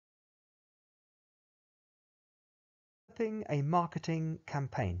Developing a marketing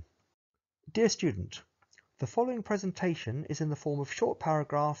campaign. Dear student, the following presentation is in the form of short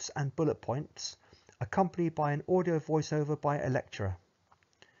paragraphs and bullet points accompanied by an audio voiceover by a lecturer.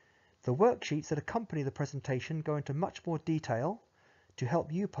 The worksheets that accompany the presentation go into much more detail to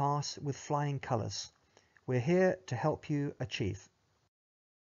help you pass with flying colours. We're here to help you achieve.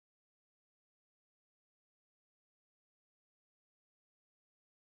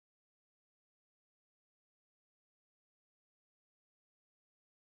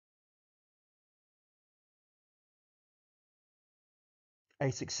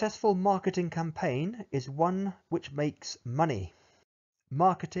 A successful marketing campaign is one which makes money.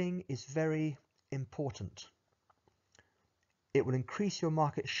 Marketing is very important. It will increase your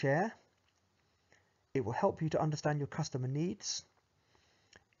market share. It will help you to understand your customer needs.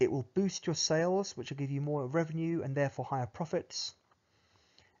 It will boost your sales, which will give you more revenue and therefore higher profits.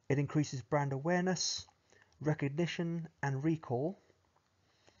 It increases brand awareness, recognition, and recall.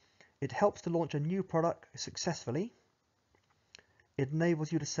 It helps to launch a new product successfully. It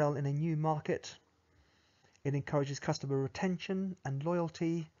enables you to sell in a new market. It encourages customer retention and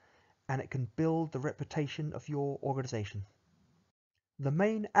loyalty, and it can build the reputation of your organization. The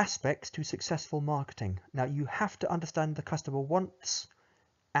main aspects to successful marketing. Now, you have to understand the customer wants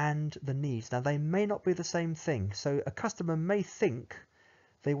and the needs. Now, they may not be the same thing. So a customer may think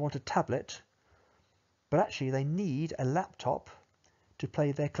they want a tablet, but actually they need a laptop to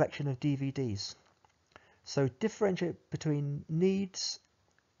play their collection of DVDs. So differentiate between needs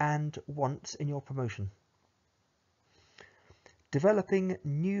and wants in your promotion. Developing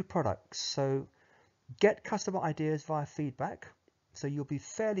new products. So get customer ideas via feedback, so you'll be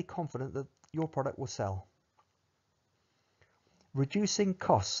fairly confident that your product will sell. Reducing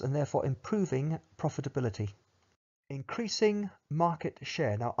costs and therefore improving profitability. Increasing market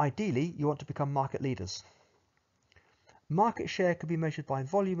share. Now, ideally, you want to become market leaders. Market share can be measured by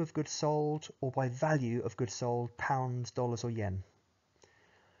volume of goods sold or by value of goods sold, pounds, dollars, or yen.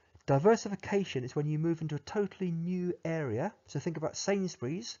 Diversification is when you move into a totally new area. So think about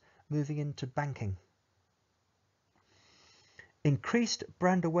Sainsbury's moving into banking. Increased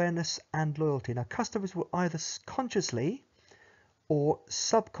brand awareness and loyalty. Now, customers will either consciously or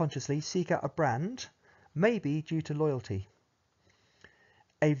subconsciously seek out a brand, maybe due to loyalty.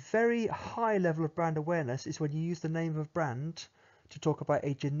 A very high level of brand awareness is when you use the name of a brand to talk about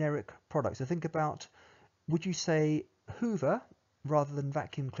a generic product. So think about, would you say Hoover rather than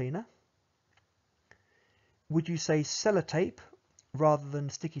vacuum cleaner? Would you say sellotape rather than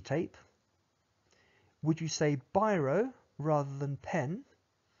sticky tape? Would you say biro rather than pen?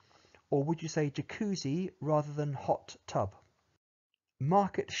 Or would you say jacuzzi rather than hot tub?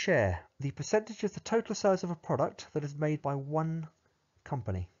 Market share, the percentage of the total sales of a product that is made by one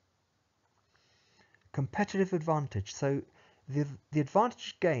company. Competitive advantage, so the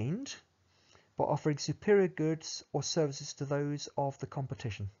advantage gained by offering superior goods or services to those of the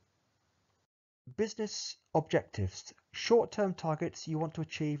competition. Business objectives, short-term targets you want to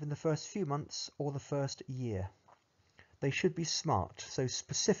achieve in the first few months or the first year. They should be SMART, so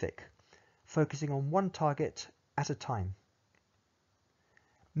specific, focusing on one target at a time.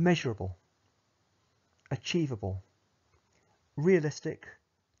 Measurable, achievable, realistic,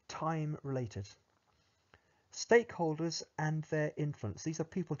 time related. Stakeholders and their influence. These are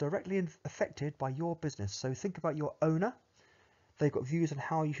people directly affected by your business. So think about your owner. They've got views on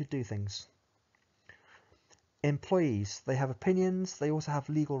how you should do things. Employees, they have opinions. They also have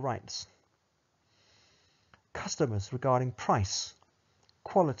legal rights. Customers regarding price,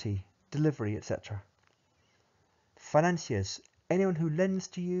 quality, delivery, etc. Financiers, anyone who lends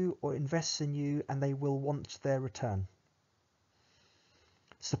to you or invests in you and they will want their return.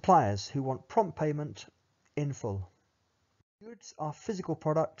 Suppliers who want prompt payment in full. Goods are physical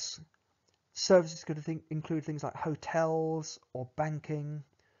products. Services could include things like hotels or banking,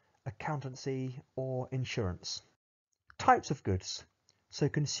 accountancy or insurance. Types of goods. So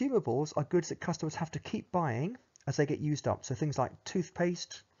consumables are goods that customers have to keep buying as they get used up. So things like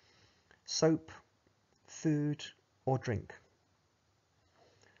toothpaste, soap, food or drink.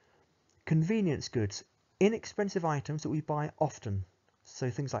 Convenience goods, inexpensive items that we buy often. So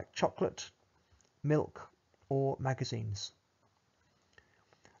things like chocolate, milk, or magazines.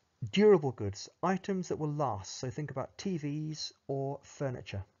 Durable goods, items that will last. So think about TVs or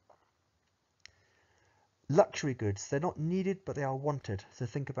furniture. Luxury goods, they're not needed, but they are wanted. So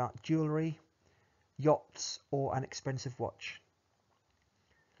think about jewelry, yachts, or an expensive watch.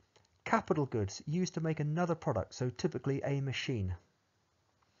 Capital goods, used to make another product. So typically a machine.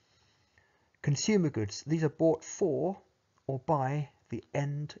 Consumer goods, these are bought for or by the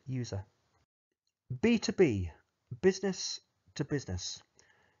end user. B2B, Business to business,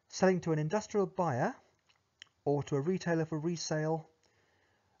 selling to an industrial buyer or to a retailer for resale,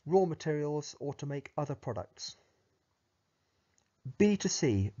 raw materials, or to make other products.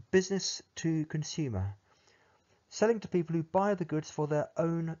 B2C, business to consumer, selling to people who buy the goods for their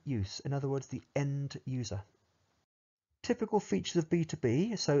own use, in other words, the end user. Typical features of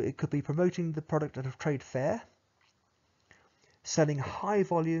B2B, so it could be promoting the product at a trade fair, selling high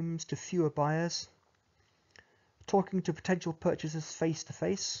volumes to fewer buyers, talking to potential purchasers face to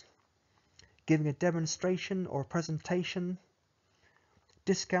face, giving a demonstration or a presentation,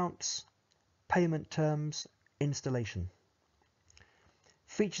 discounts, payment terms, installation.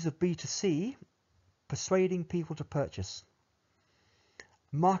 Features of B2C, persuading people to purchase.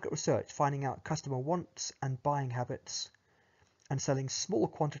 Market research, finding out customer wants and buying habits, and selling small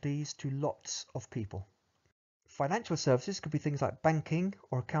quantities to lots of people. Financial services could be things like banking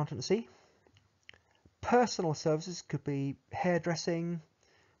or accountancy. Personal services could be hairdressing,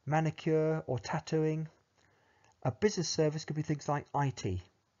 manicure or tattooing. A business service could be things like IT.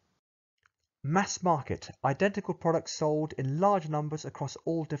 Mass market, identical products sold in large numbers across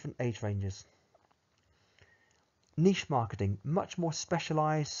all different age ranges. Niche marketing, much more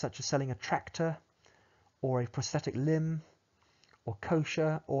specialized, such as selling a tractor or a prosthetic limb or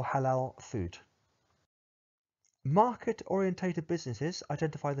kosher or halal food. Market-orientated businesses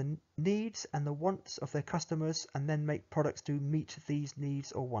identify the needs and the wants of their customers and then make products to meet these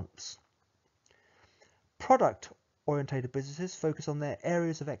needs or wants. Product-orientated businesses focus on their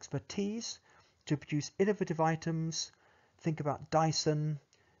areas of expertise to produce innovative items. Think about Dyson,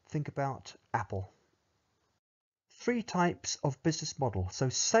 think about Apple. 3 types of business model. So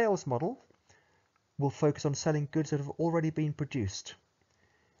sales model will focus on selling goods that have already been produced.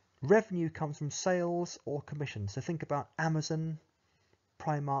 Revenue comes from sales or commission. So think about Amazon,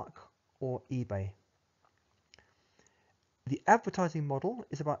 Primark, or eBay. The advertising model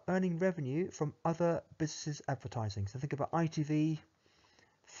is about earning revenue from other businesses' advertising. So think about ITV,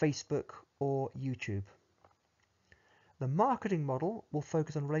 Facebook, or YouTube. The marketing model will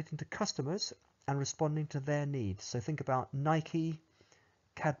focus on relating to customers and responding to their needs. So think about Nike,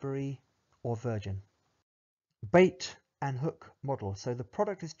 Cadbury, or Virgin. Bait and hook model. So the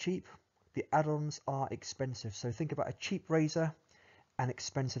product is cheap, the add-ons are expensive. So think about a cheap razor, an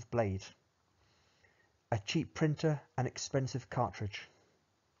expensive blade. A cheap printer, an expensive cartridge.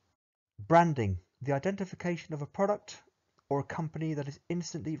 Branding, the identification of a product or a company that is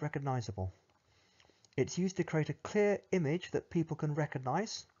instantly recognizable. It's used to create a clear image that people can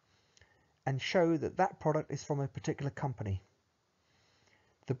recognize and show that that product is from a particular company.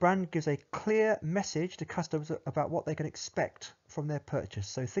 The brand gives a clear message to customers about what they can expect from their purchase.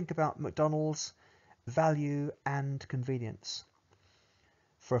 So think about McDonald's, value and convenience.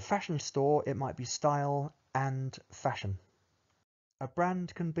 For a fashion store, it might be style and fashion. A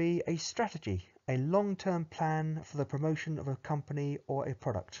brand can be a strategy, a long-term plan for the promotion of a company or a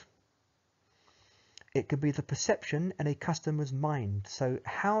product. It could be the perception in a customer's mind. So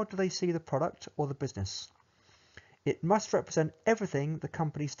how do they see the product or the business? It must represent everything the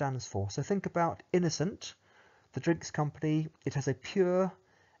company stands for. So think about Innocent, the drinks company. It has a pure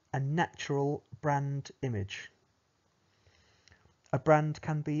and natural brand image. A brand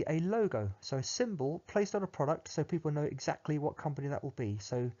can be a logo, so a symbol placed on a product so people know exactly what company that will be.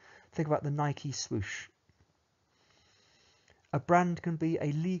 So think about the Nike swoosh. A brand can be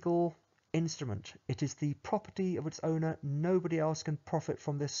a legal instrument. It is the property of its owner. Nobody else can profit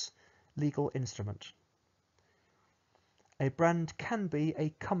from this legal instrument. A brand can be a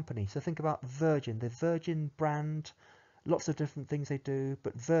company. So think about Virgin, the Virgin brand, lots of different things they do,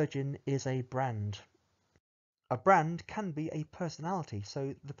 but Virgin is a brand. A brand can be a personality.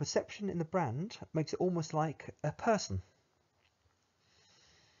 So the perception in the brand makes it almost like a person.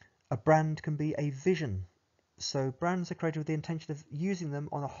 A brand can be a vision. So brands are created with the intention of using them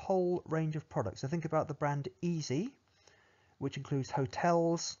on a whole range of products. So think about the brand Easy, which includes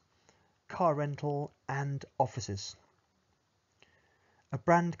hotels, car rental, and offices. A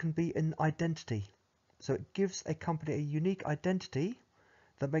brand can be an identity. So it gives a company a unique identity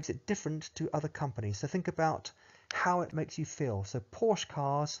that makes it different to other companies. So think about how it makes you feel. So Porsche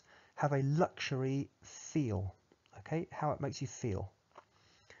cars have a luxury feel. Okay, how it makes you feel.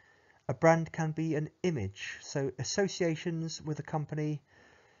 A brand can be an image, so associations with a company.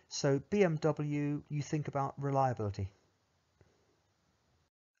 So BMW, you think about reliability.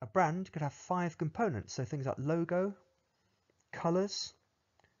 A brand could have 5 components, so things like logo, colors,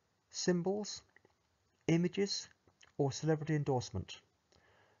 symbols, images, or celebrity endorsement.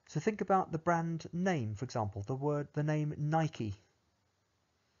 So think about the brand name, for example, the name Nike.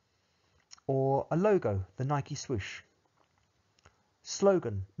 or a logo, the Nike swoosh.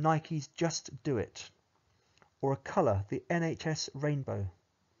 Slogan, Nike's Just Do It, or a colour, the NHS rainbow.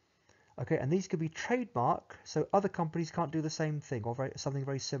 Okay, and these could be trademark, so other companies can't do the same thing or something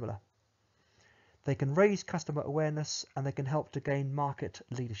very similar. They can raise customer awareness and they can help to gain market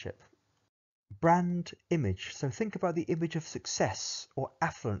leadership. Brand image, so think about the image of success or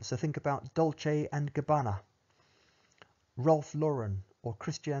affluence, so think about Dolce & Gabbana, Ralph Lauren or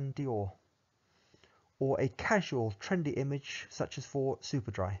Christian Dior, or a casual trendy image such as for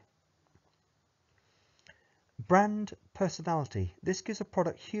Superdry. Brand personality, this gives a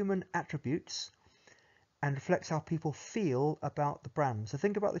product human attributes and reflects how people feel about the brand. So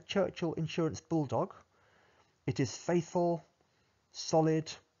think about the Churchill Insurance Bulldog. It is faithful,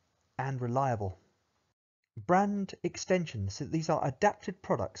 solid and reliable. Brand extensions, so these are adapted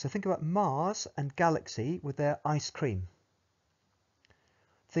products. So think about Mars and Galaxy with their ice cream.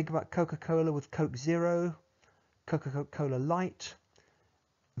 Think about Coca-Cola with Coke Zero, Coca-Cola Light,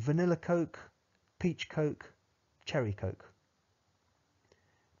 Vanilla Coke, Peach Coke, Cherry Coke.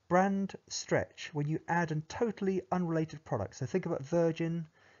 Brand stretch, when you add in totally unrelated products. So think about Virgin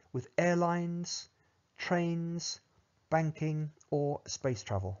with airlines, trains, banking or space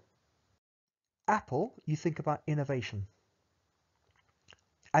travel. Apple, you think about innovation.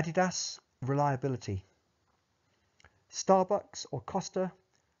 Adidas, reliability. Starbucks or Costa,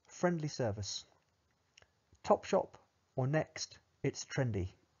 friendly service. Topshop or Next, it's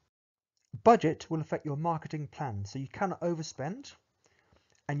trendy. Budget will affect your marketing plan, so you cannot overspend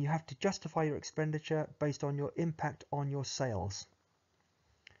and you have to justify your expenditure based on your impact on your sales.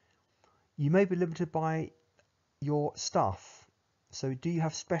 You may be limited by your staff. So do you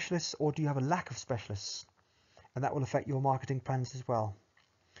have specialists or do you have a lack of specialists? And that will affect your marketing plans as well.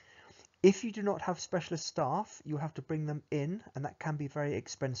 If you do not have specialist staff, you'll have to bring them in, and that can be very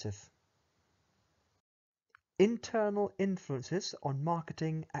expensive. Internal influences on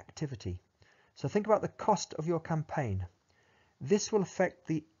marketing activity. So think about the cost of your campaign. This will affect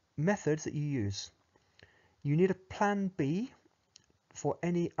the methods that you use. You need a plan B for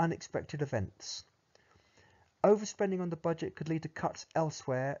any unexpected events. Overspending on the budget could lead to cuts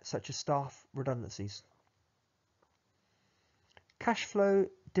elsewhere, such as staff redundancies. Cash flow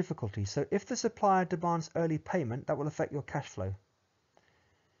difficulty. So if the supplier demands early payment, that will affect your cash flow.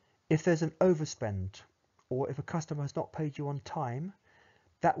 If there's an overspend, or if a customer has not paid you on time,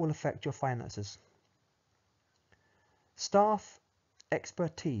 that will affect your finances. Staff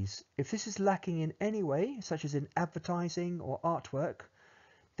expertise. If this is lacking in any way, such as in advertising or artwork,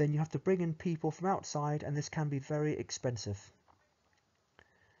 then you have to bring in people from outside, and this can be very expensive.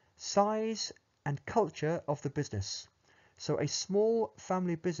 Size and culture of the business. So a small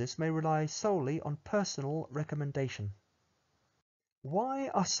family business may rely solely on personal recommendation. Why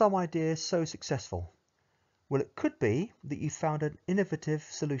are some ideas so successful? Well, it could be that you found an innovative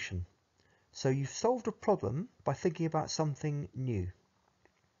solution. So you've solved a problem by thinking about something new.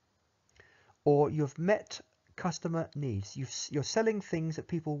 Or you've met customer needs. You're selling things that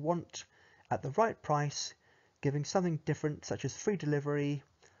people want at the right price, giving something different such as free delivery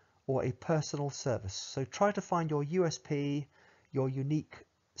or a personal service. So try to find your USP, your unique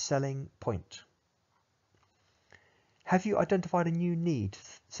selling point. Have you identified a new need?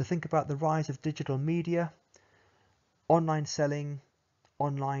 So think about the rise of digital media, online selling,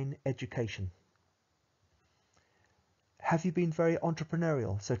 online education. Have you been very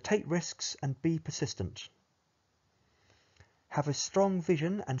entrepreneurial? So take risks and be persistent. Have a strong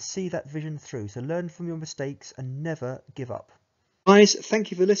vision and see that vision through. So learn from your mistakes and never give up. Guys,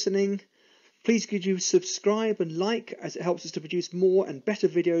 thank you for listening. Please could you subscribe and like, as it helps us to produce more and better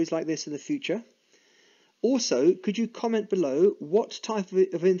videos like this in the future. Also, could you comment below what type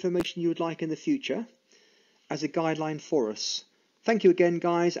of information you would like in the future as a guideline for us. Thank you again,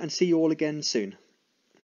 guys, and see you all again soon.